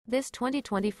This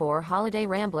 2024 Holiday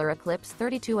Rambler Eclipse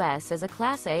 32S is a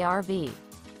Class A RV.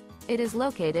 It is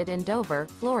located in Dover,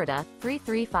 Florida,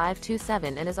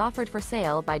 33527 and is offered for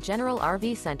sale by General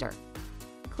RV Center.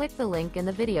 Click the link in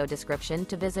the video description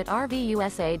to visit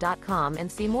RVUSA.com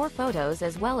and see more photos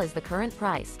as well as the current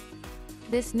price.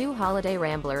 This new Holiday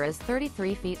Rambler is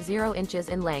 33 feet 0 inches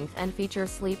in length and features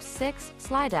sleeps 6,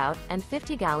 slide-out, and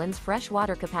 50 gallons fresh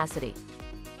water capacity.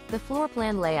 The floor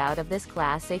plan layout of this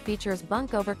Class A features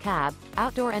bunk over cab,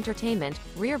 outdoor entertainment,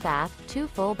 rear bath, 2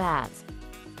 full baths.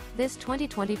 This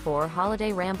 2024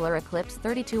 Holiday Rambler Eclipse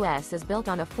 32S is built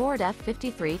on a Ford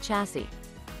F-53 chassis.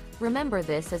 Remember,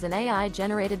 this is an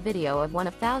AI-generated video of one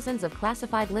of thousands of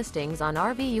classified listings on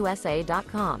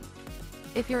RVUSA.com.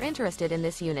 If you're interested in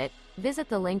this unit, visit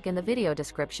the link in the video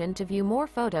description to view more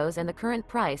photos and the current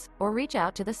price, or reach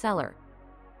out to the seller.